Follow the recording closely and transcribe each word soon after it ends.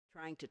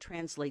trying to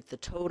translate the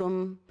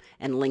totem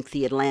and link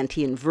the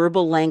Atlantean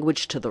verbal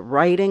language to the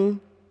writing.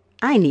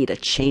 I need a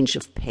change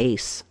of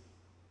pace.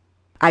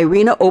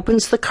 Irina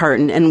opens the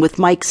carton and with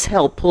Mike's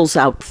help pulls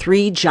out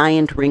 3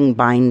 giant ring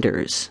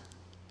binders.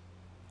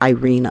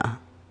 Irina,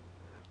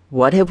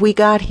 what have we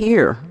got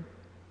here?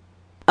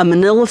 A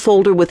manila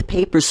folder with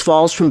papers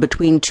falls from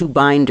between 2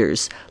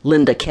 binders.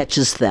 Linda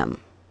catches them.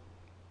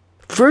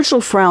 Virgil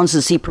frowns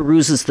as he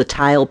peruses the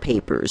tile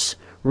papers.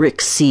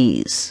 Rick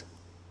sees.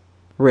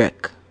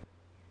 Rick,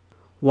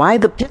 why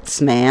the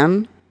pits,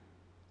 man?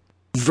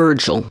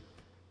 Virgil,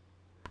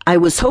 I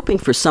was hoping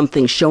for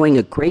something showing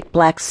a great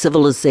black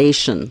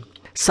civilization,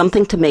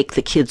 something to make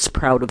the kids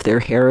proud of their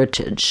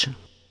heritage.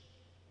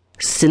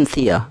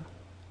 Cynthia,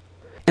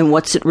 and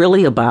what's it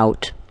really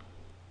about?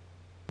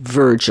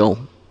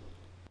 Virgil,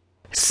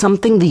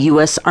 something the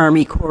U.S.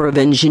 Army Corps of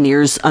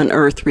Engineers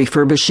unearthed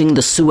refurbishing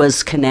the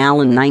Suez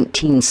Canal in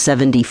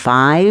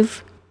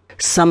 1975?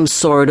 Some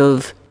sort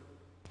of,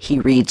 he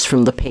reads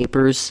from the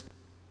papers,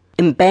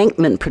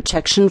 embankment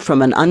protection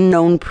from an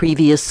unknown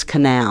previous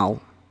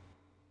canal.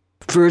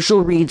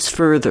 Virgil reads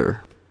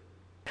further.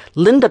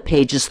 Linda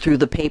pages through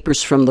the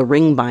papers from the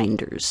ring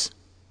binders.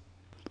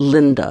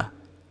 Linda,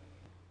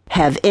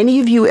 have any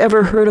of you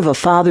ever heard of a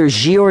Father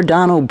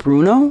Giordano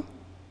Bruno?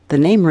 The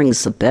name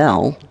rings a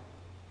bell.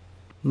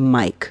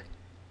 Mike,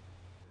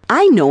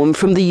 I know him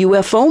from the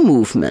UFO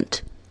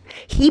movement.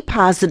 He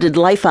posited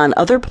life on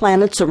other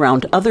planets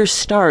around other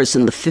stars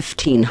in the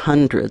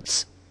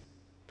 1500s.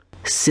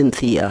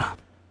 Cynthia,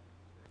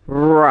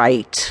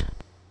 right.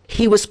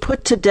 He was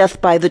put to death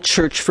by the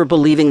church for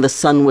believing the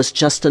sun was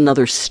just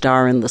another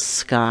star in the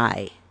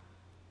sky.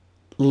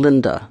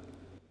 Linda,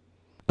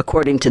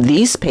 according to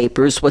these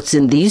papers, what's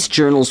in these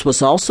journals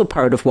was also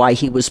part of why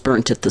he was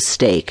burnt at the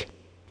stake.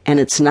 And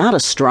it's not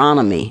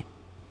astronomy.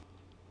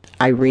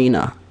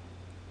 Irina,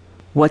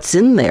 what's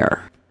in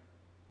there?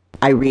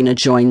 Irina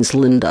joins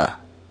Linda.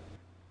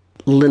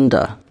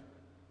 Linda,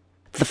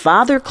 the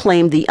father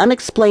claimed the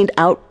unexplained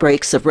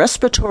outbreaks of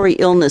respiratory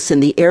illness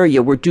in the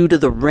area were due to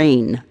the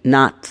rain,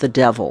 not the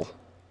devil.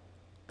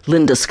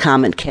 Linda's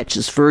comment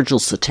catches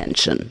Virgil's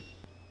attention.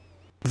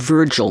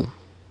 Virgil,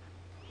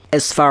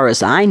 as far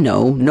as I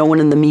know, no one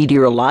in the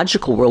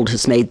meteorological world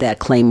has made that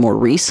claim more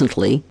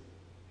recently.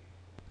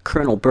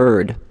 Colonel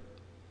Byrd,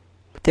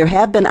 there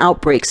have been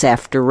outbreaks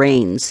after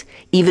rains,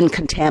 even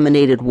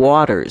contaminated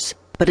waters,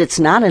 but it's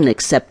not an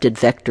accepted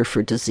vector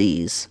for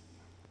disease.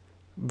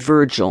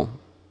 Virgil,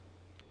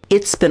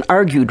 it's been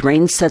argued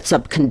rain sets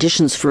up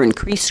conditions for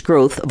increased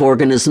growth of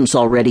organisms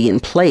already in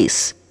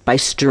place by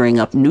stirring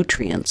up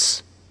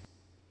nutrients.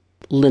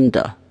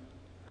 Linda,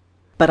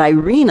 but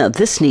Irina,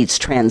 this needs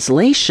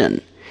translation.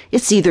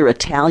 It's either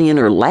Italian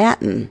or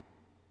Latin.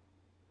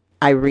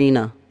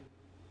 Irina,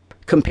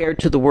 compared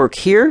to the work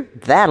here,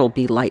 that'll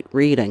be light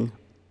reading.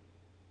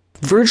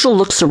 Virgil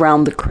looks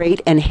around the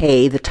crate and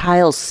hay the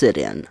tiles sit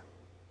in.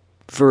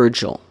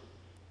 Virgil,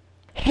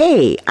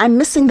 hey, I'm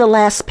missing the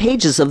last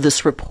pages of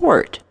this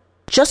report,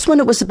 just when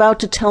it was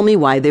about to tell me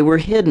why they were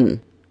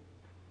hidden.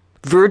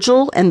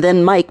 Virgil and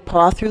then Mike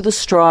paw through the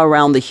straw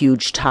around the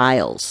huge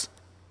tiles.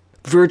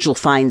 Virgil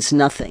finds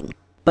nothing,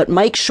 but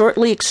Mike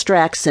shortly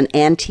extracts an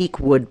antique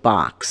wood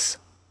box.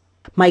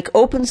 Mike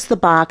opens the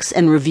box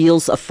and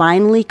reveals a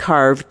finely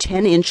carved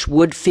 10-inch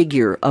wood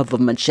figure of a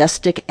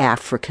majestic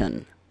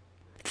African.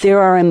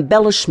 There are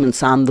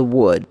embellishments on the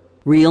wood,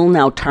 real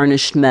now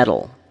tarnished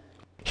metal.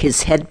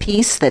 His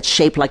headpiece that's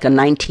shaped like a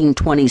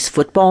 1920s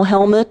football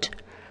helmet,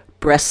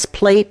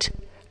 breastplate,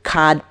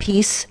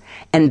 codpiece,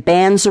 and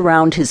bands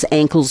around his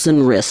ankles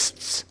and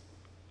wrists.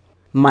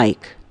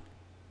 Mike,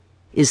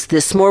 is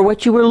this more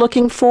what you were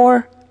looking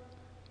for?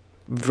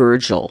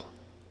 Virgil,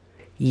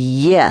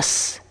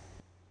 yes.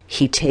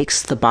 He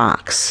takes the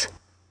box.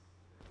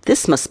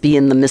 This must be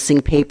in the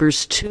missing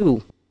papers,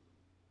 too.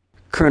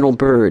 Colonel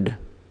Byrd,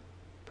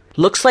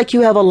 looks like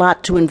you have a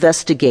lot to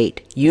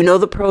investigate. You know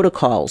the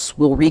protocols.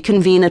 We'll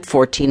reconvene at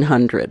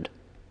 1400.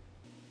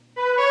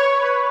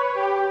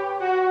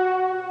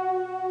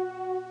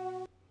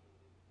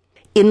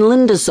 In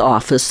Linda's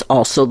office,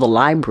 also the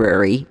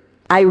library,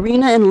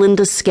 Irina and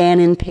Linda scan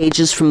in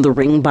pages from the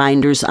ring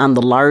binders on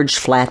the large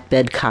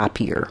flatbed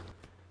copier.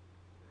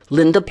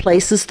 Linda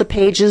places the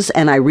pages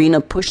and Irina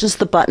pushes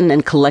the button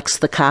and collects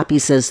the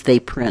copies as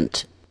they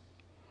print.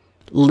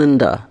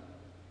 Linda,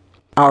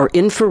 our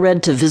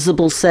infrared to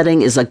visible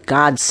setting is a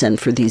godsend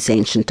for these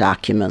ancient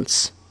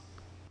documents.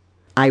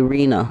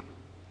 Irina,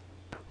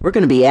 we're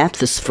going to be at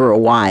this for a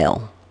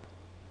while.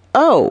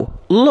 Oh,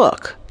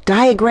 look,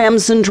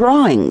 diagrams and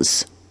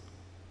drawings.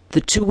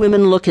 The 2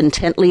 women look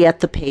intently at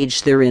the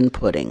page they're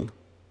inputting.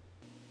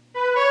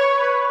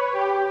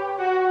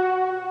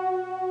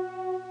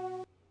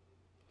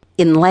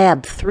 In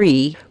Lab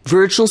 3,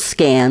 Virgil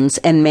scans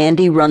and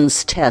Mandy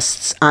runs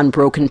tests on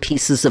broken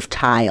pieces of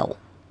tile.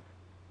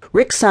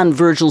 Rick's on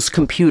Virgil's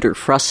computer,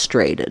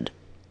 frustrated.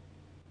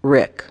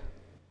 Rick,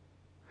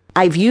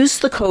 I've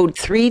used the code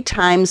 3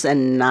 times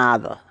and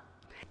nada.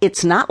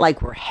 It's not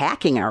like we're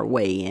hacking our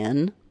way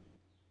in.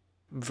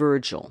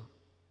 Virgil,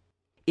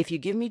 if you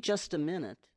give me just a minute.